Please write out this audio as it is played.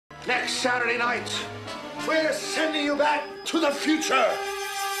next Saturday night. We're sending you back to the future.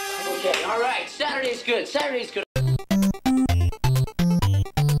 Okay, all right. Saturday's good. Saturday's good.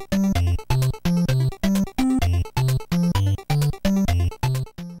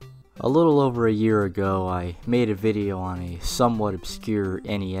 A little over a year ago, I made a video on a somewhat obscure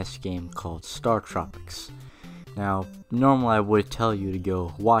NES game called Startropics. Now, normally I would tell you to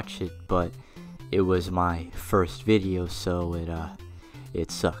go watch it, but it was my first video, so it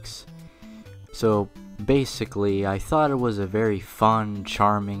sucks. So basically, I thought it was a very fun,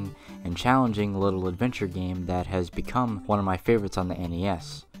 charming, and challenging little adventure game that has become one of my favorites on the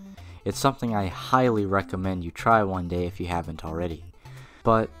NES. It's something I highly recommend you try one day if you haven't already.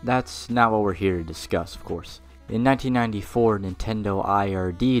 But that's not what we're here to discuss, of course. In 1994, Nintendo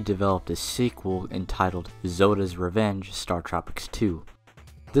IRD developed a sequel entitled Zoda's Revenge: Startropics 2.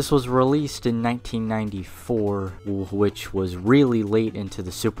 This was released in 1994, which was really late into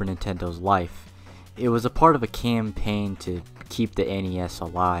the Super Nintendo's life. It was a part of a campaign to keep the NES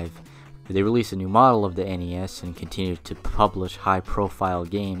alive. They released a new model of the NES and continued to publish high-profile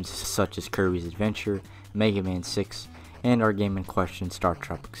games such as Kirby's Adventure, Mega Man 6, and our game in question,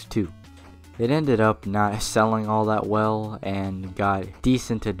 Startropics 2. It ended up not selling all that well and got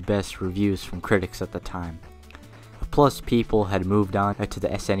decent at best reviews from critics at the time. Plus, people had moved on to the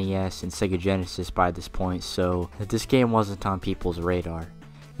SNES and Sega Genesis by this point, so this game wasn't on people's radar.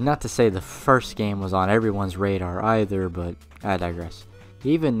 Not to say the first game was on everyone's radar either, but I digress.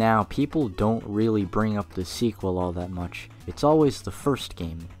 Even now, people don't really bring up the sequel all that much. It's always the first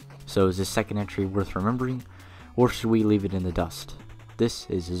game. So is this second entry worth remembering? Or should we leave it in the dust? This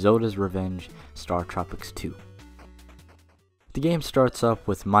is Zoda's Revenge: Startropics 2. The game starts up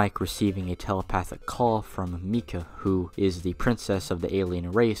with Mike receiving a telepathic call from Mika, who is the princess of the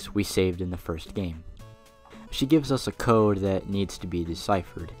alien race we saved in the first game. She gives us a code that needs to be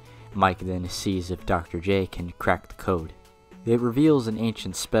deciphered. Mike then sees if Dr. J can crack the code. It reveals an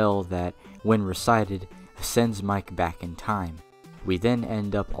ancient spell that, when recited, sends Mike back in time. We then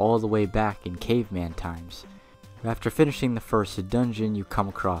end up all the way back in caveman times. After finishing the first dungeon, you come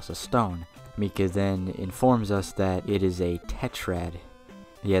across a stone. Mika then informs us that it is a tetrad.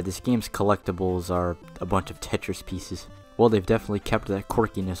 Yeah, this game's collectibles are a bunch of Tetris pieces. Well, they've definitely kept that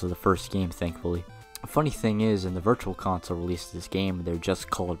quirkiness of the first game, thankfully. A funny thing is, in the Virtual Console release of this game, they're just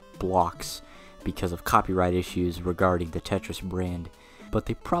called blocks because of copyright issues regarding the Tetris brand. But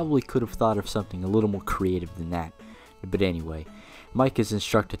they probably could have thought of something a little more creative than that. But anyway, Mike is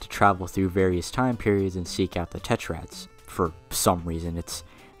instructed to travel through various time periods and seek out the tetrads. For some reason, it's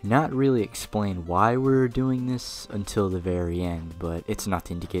not really explained why we're doing this until the very end, but it's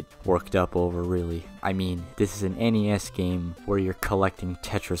nothing to get worked up over, really. I mean, this is an NES game where you're collecting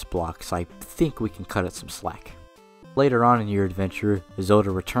Tetris blocks. I think we can cut it some slack. Later on in your adventure,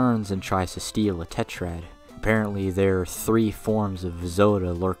 Zoda returns and tries to steal a tetrad. Apparently there are 3 forms of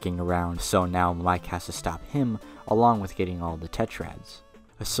Zoda lurking around, so now Mike has to stop him along with getting all the tetrads.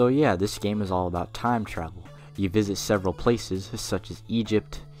 So yeah, this game is all about time travel. You visit several places such as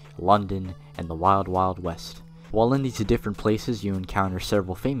Egypt, London, and the Wild Wild West. While in these different places, you encounter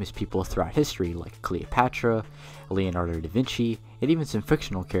several famous people throughout history like Cleopatra, Leonardo da Vinci, and even some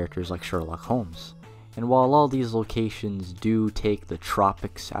fictional characters like Sherlock Holmes. And while all these locations do take the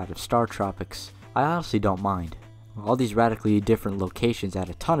tropics out of Startropics, I honestly don't mind. All these radically different locations add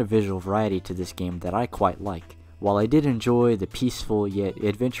a ton of visual variety to this game that I quite like. While I did enjoy the peaceful yet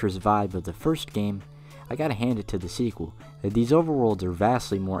adventurous vibe of the first game, I gotta hand it to the sequel. These overworlds are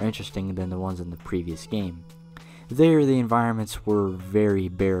vastly more interesting than the ones in the previous game. There, the environments were very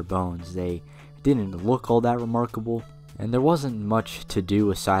bare bones. They didn't look all that remarkable, and there wasn't much to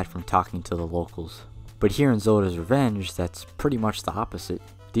do aside from talking to the locals. But here in Zoda's Revenge, that's pretty much the opposite.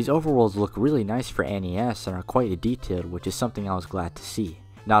 These overworlds look really nice for NES and are quite detailed, which is something I was glad to see.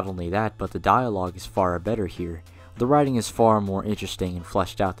 Not only that, but the dialogue is far better here. The writing is far more interesting and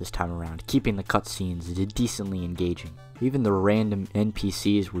fleshed out this time around, keeping the cutscenes decently engaging. Even the random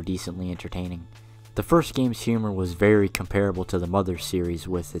NPCs were decently entertaining. The first game's humor was very comparable to the Mother series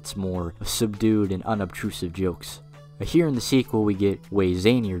with its more subdued and unobtrusive jokes. Here in the sequel we get way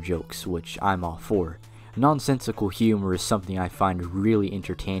zanier jokes, which I'm all for. Nonsensical humor is something I find really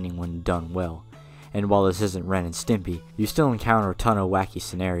entertaining when done well. And while this isn't Ren and Stimpy, you still encounter a ton of wacky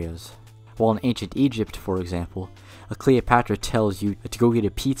scenarios. While in ancient Egypt, for example, Cleopatra tells you to go get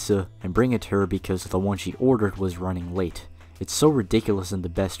a pizza and bring it to her because the one she ordered was running late. It's so ridiculous in the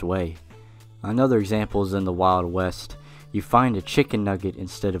best way. Another example is in the Wild West. You find a chicken nugget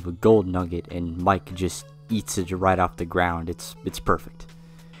instead of a gold nugget and Mike just eats it right off the ground. It's perfect.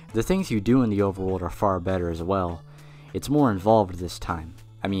 The things you do in the overworld are far better as well. It's more involved this time.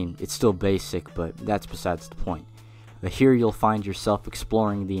 I mean, it's still basic, but that's besides the point. But here you'll find yourself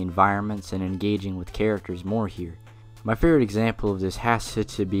exploring the environments and engaging with characters more here. My favorite example of this has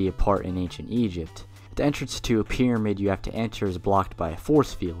to be a part in ancient Egypt. The entrance to a pyramid you have to enter is blocked by a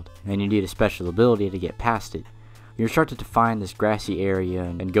force field, and you need a special ability to get past it. You're instructed to find this grassy area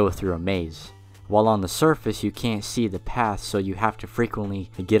and go through a maze. While on the surface you can't see the path, so you have to frequently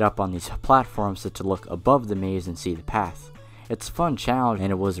get up on these platforms to look above the maze and see the path. It's a fun challenge,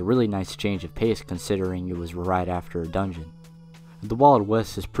 and it was a really nice change of pace considering it was right after a dungeon. The Wild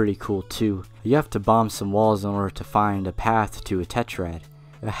West is pretty cool too. You have to bomb some walls in order to find a path to a tetrad.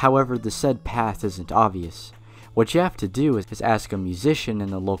 However, the said path isn't obvious. What you have to do is ask a musician in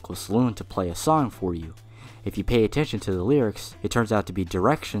the local saloon to play a song for you. If you pay attention to the lyrics, it turns out to be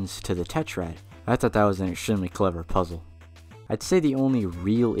directions to the tetrad. I thought that was an extremely clever puzzle. I'd say the only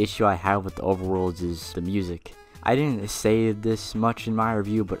real issue I have with the overworlds is the music. I didn't say this much in my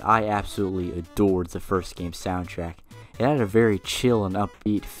review, but I absolutely adored the first game's soundtrack. It had a very chill and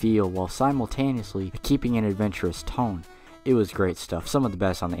upbeat feel while simultaneously keeping an adventurous tone. It was great stuff, some of the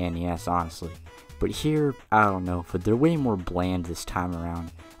best on the NES, honestly. But here, I don't know, but they're way more bland this time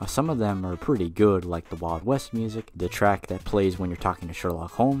around. Some of them are pretty good, like the Wild West music, the track that plays when you're talking to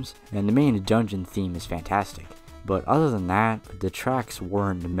Sherlock Holmes, and the main dungeon theme is fantastic. But other than that, the tracks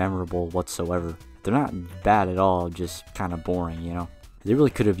weren't memorable whatsoever. They're not bad at all, just kind of boring, you know? They really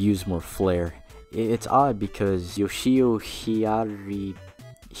could have used more flair. It's odd because Yoshio Hirai.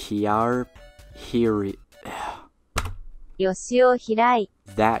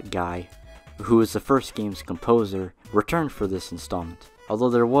 That guy, who was the first game's composer, returned for this installment.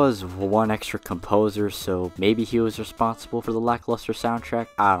 Although there was one extra composer, so maybe he was responsible for the lackluster soundtrack,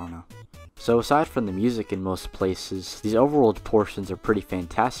 I don't know. So aside from the music in most places, these overworld portions are pretty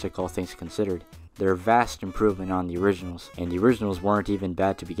fantastic all things considered. They're a vast improvement on the originals, and the originals weren't even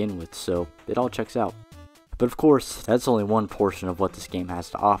bad to begin with, so it all checks out. But of course, that's only one portion of what this game has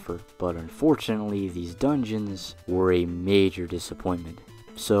to offer, but unfortunately these dungeons were a major disappointment.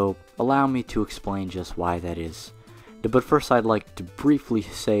 So allow me to explain just why that is. But first I'd like to briefly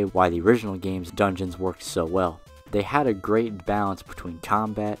say why the original game's dungeons worked so well. They had a great balance between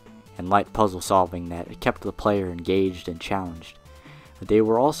combat and light puzzle solving that kept the player engaged and challenged. They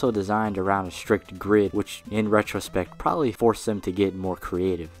were also designed around a strict grid, which in retrospect probably forced them to get more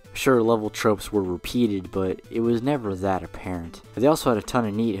creative. Sure, level tropes were repeated, but it was never that apparent. They also had a ton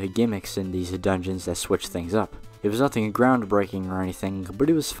of neat gimmicks in these dungeons that switched things up. It was nothing groundbreaking or anything, but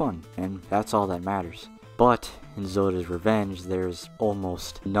it was fun, and that's all that matters. But in Zoda's Revenge, there's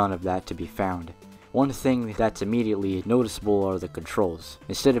almost none of that to be found. One thing that's immediately noticeable are the controls.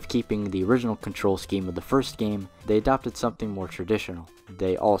 Instead of keeping the original control scheme of the first game, they adopted something more traditional.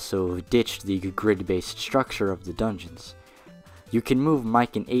 They also ditched the grid-based structure of the dungeons. You can move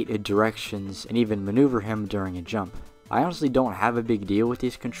Mike in 8 directions and even maneuver him during a jump. I honestly don't have a big deal with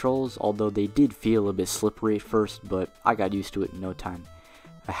these controls, although they did feel a bit slippery at first, but I got used to it in no time.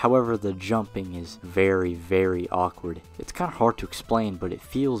 However, the jumping is very, very awkward. It's kind of hard to explain, but it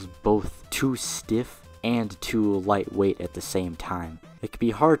feels both too stiff and too lightweight at the same time. It can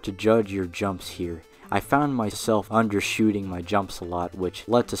be hard to judge your jumps here. I found myself undershooting my jumps a lot, which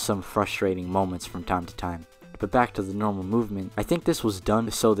led to some frustrating moments from time to time. But back to the normal movement, I think this was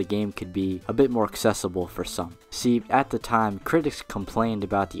done so the game could be a bit more accessible for some. See, at the time, critics complained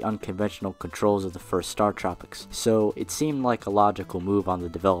about the unconventional controls of the first Startropics, so it seemed like a logical move on the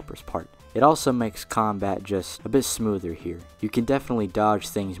developer's part. It also makes combat just a bit smoother here. You can definitely dodge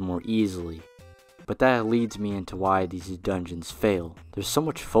things more easily. But that leads me into why these dungeons fail. There's so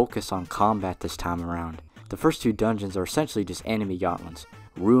much focus on combat this time around. The first 2 dungeons are essentially just enemy gauntlets.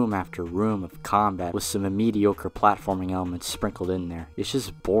 Room after room of combat with some mediocre platforming elements sprinkled in there. It's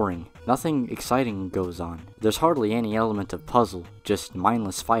just boring. Nothing exciting goes on. There's hardly any element of puzzle, just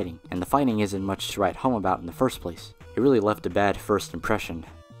mindless fighting, and the fighting isn't much to write home about in the first place. It really left a bad first impression.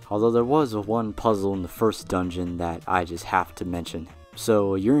 Although there was one puzzle in the first dungeon that I just have to mention.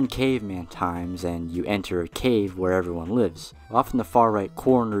 So you're in caveman times and you enter a cave where everyone lives. Off in the far right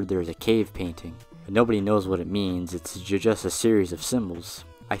corner there's a cave painting. Nobody knows what it means, it's just a series of symbols.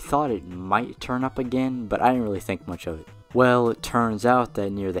 I thought it might turn up again, but I didn't really think much of it. Well, it turns out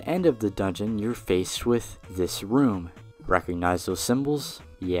that near the end of the dungeon, you're faced with this room. Recognize those symbols?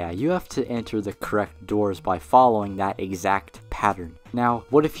 Yeah, you have to enter the correct doors by following that exact pattern. Now,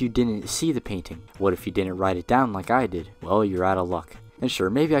 what if you didn't see the painting? What if you didn't write it down like I did? Well, you're out of luck. And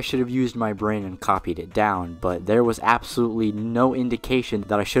sure, maybe I should have used my brain and copied it down, but there was absolutely no indication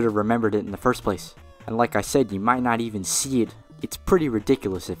that I should have remembered it in the first place. And like I said, you might not even see it. It's pretty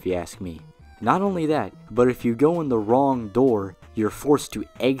ridiculous if you ask me. Not only that, but if you go in the wrong door, you're forced to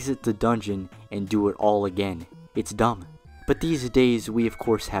exit the dungeon and do it all again. It's dumb. But these days, we of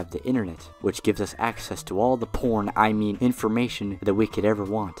course have the internet, which gives us access to all the information that we could ever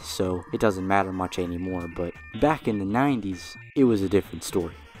want, so it doesn't matter much anymore. But back in the 90s, it was a different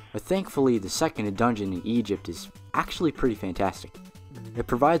story. But thankfully, the second dungeon in Egypt is actually pretty fantastic. It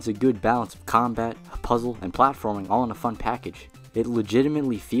provides a good balance of combat, puzzle, and platforming all in a fun package. It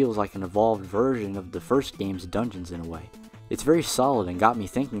legitimately feels like an evolved version of the first game's dungeons in a way. It's very solid and got me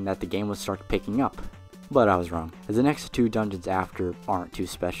thinking that the game would start picking up. But I was wrong. The next two dungeons after aren't too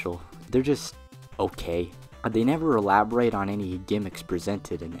special. They're just okay. They never elaborate on any gimmicks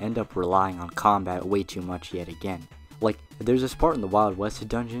presented and end up relying on combat way too much yet again. Like, there's this part in the Wild West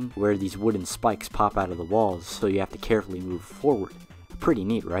dungeon where these wooden spikes pop out of the walls, so you have to carefully move forward. Pretty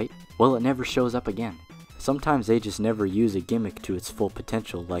neat, right? Well, it never shows up again. Sometimes they just never use a gimmick to its full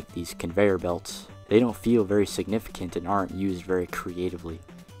potential, like these conveyor belts. They don't feel very significant and aren't used very creatively.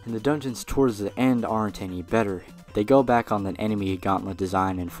 And the dungeons towards the end aren't any better. They go back on the enemy gauntlet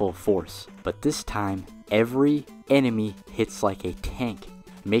design in full force, but this time, every enemy hits like a tank,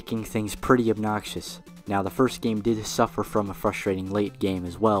 making things pretty obnoxious. Now, the first game did suffer from a frustrating late game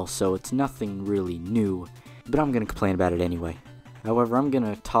as well, so it's nothing really new, but I'm gonna complain about it anyway. However, I'm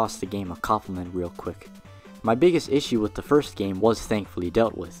gonna toss the game a compliment real quick. My biggest issue with the first game was thankfully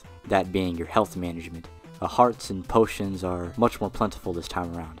dealt with, that being your health management. Hearts and potions are much more plentiful this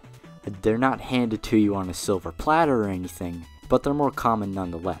time around. They're not handed to you on a silver platter or anything, but they're more common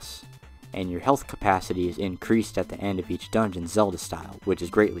nonetheless. And your health capacity is increased at the end of each dungeon Zelda style, which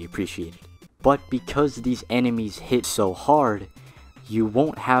is greatly appreciated. But because these enemies hit so hard, you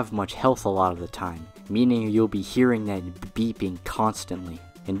won't have much health a lot of the time, meaning you'll be hearing that beeping constantly.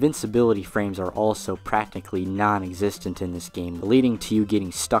 Invincibility frames are also practically non-existent in this game, leading to you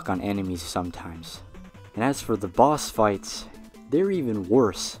getting stuck on enemies sometimes. And as for the boss fights, they're even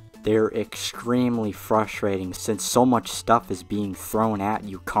worse. They're extremely frustrating since so much stuff is being thrown at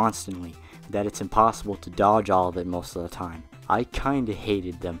you constantly that it's impossible to dodge all of it most of the time. I kinda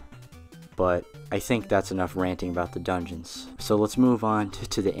hated them. But I think that's enough ranting about the dungeons. So let's move on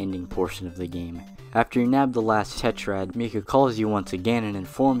to the ending portion of the game. After you nab the last Tetrad, Mika calls you once again and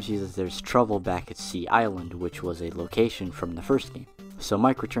informs you that there's trouble back at Sea Island, which was a location from the first game. So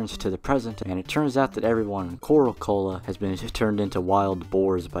Mike returns to the present, and it turns out that everyone in Coral Cola has been turned into wild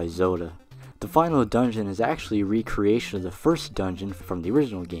boars by Zoda. The final dungeon is actually a recreation of the first dungeon from the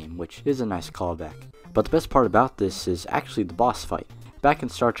original game, which is a nice callback. But the best part about this is actually the boss fight. Back in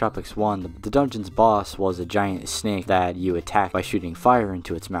Startropics 1, the dungeon's boss was a giant snake that you attack by shooting fire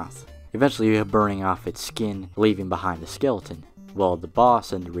into its mouth, eventually burning off its skin, leaving behind a skeleton. Well, the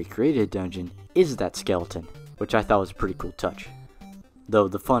boss in the recreated dungeon is that skeleton, which I thought was a pretty cool touch. Though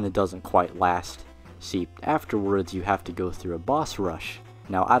the fun, it doesn't quite last. See, afterwards you have to go through a boss rush.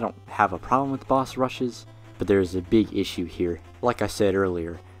 Now, I don't have a problem with boss rushes, but there is a big issue here. Like I said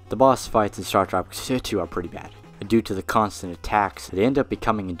earlier, the boss fights in Startropics 2 are pretty bad. Due to the constant attacks, they end up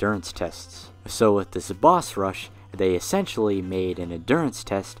becoming endurance tests. So with this boss rush, they essentially made an endurance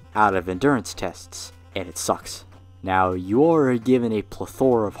test out of endurance tests, and it sucks. Now, you are given a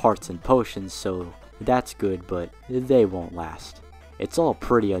plethora of hearts and potions, so that's good, but they won't last. It's all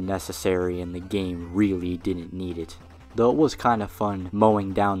pretty unnecessary and the game really didn't need it. Though it was kind of fun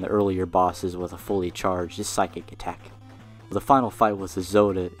mowing down the earlier bosses with a fully charged psychic attack. The final fight with the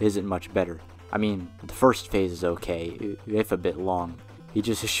Zoda isn't much better. I mean, the first phase is okay, if a bit long. He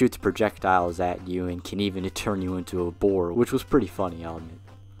just shoots projectiles at you and can even turn you into a boar, which was pretty funny, I'll admit.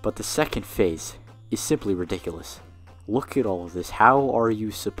 But the second phase is simply ridiculous. Look at all of this. How are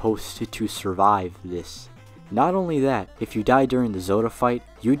you supposed to survive this? Not only that, if you die during the Zoda fight,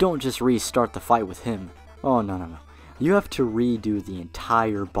 you don't just restart the fight with him. Oh, no. You have to redo the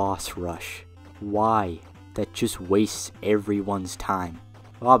entire boss rush. Why? That just wastes everyone's time.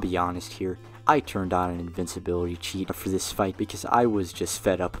 I'll be honest here. I turned on an invincibility cheat for this fight because I was just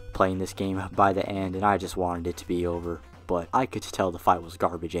fed up playing this game by the end and I just wanted it to be over. But I could tell the fight was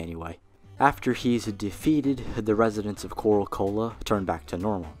garbage anyway. After he's defeated, the residents of Coral Cola turn back to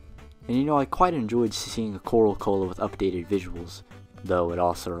normal. And you know, I quite enjoyed seeing a Coral Cola with updated visuals, though it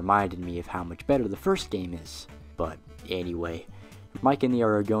also reminded me of how much better the first game is. But anyway, Mike and the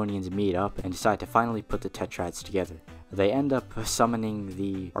Argonians meet up and decide to finally put the Tetrads together. They end up summoning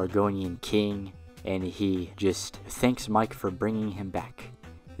the Argonian king, and he just thanks Mike for bringing him back.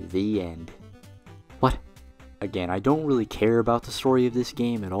 The end. What? Again, I don't really care about the story of this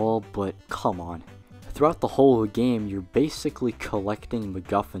game at all, but come on. Throughout the whole game, you're basically collecting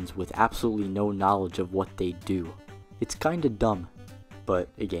MacGuffins with absolutely no knowledge of what they do. It's kinda dumb. But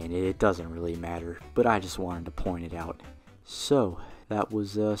again, it doesn't really matter, but I just wanted to point it out. So, that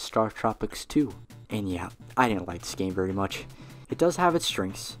was Startropics 2. And yeah, I didn't like this game very much. It does have its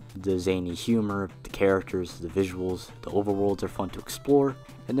strengths. The zany humor, the characters, the visuals, the overworlds are fun to explore,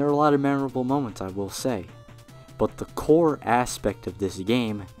 and there are a lot of memorable moments, I will say. But the core aspect of this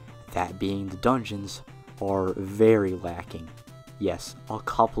game, that being the dungeons, are very lacking. Yes, a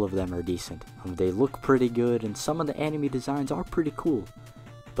couple of them are decent. They look pretty good, and some of the enemy designs are pretty cool.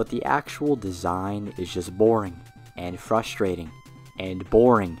 But the actual design is just boring, and frustrating, and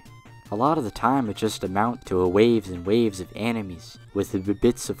boring. A lot of the time it just amounts to waves and waves of enemies, with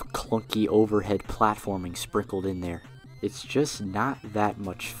bits of clunky overhead platforming sprinkled in there. It's just not that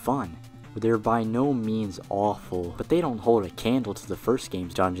much fun. They're by no means awful, but they don't hold a candle to the first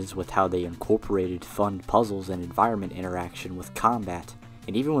game's dungeons with how they incorporated fun puzzles and environment interaction with combat.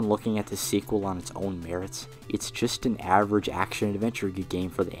 And even when looking at the sequel on its own merits, it's just an average action-adventure game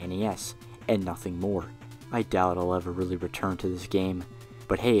for the NES, and nothing more. I doubt I'll ever really return to this game.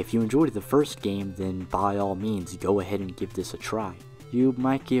 But hey, if you enjoyed the first game, then by all means, go ahead and give this a try. You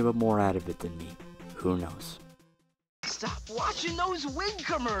might get more out of it than me. Who knows? Stop watching those wig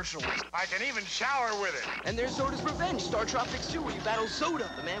commercials. I can even shower with it. And there's Zoda's Revenge, Startropics 2, where you battle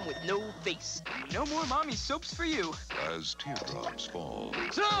Zoda, the man with no face. No more mommy soaps for you. As teardrops fall.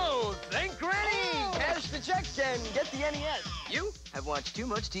 So, thank Granny! Cash the checks and get the NES. You have watched too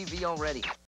much TV already.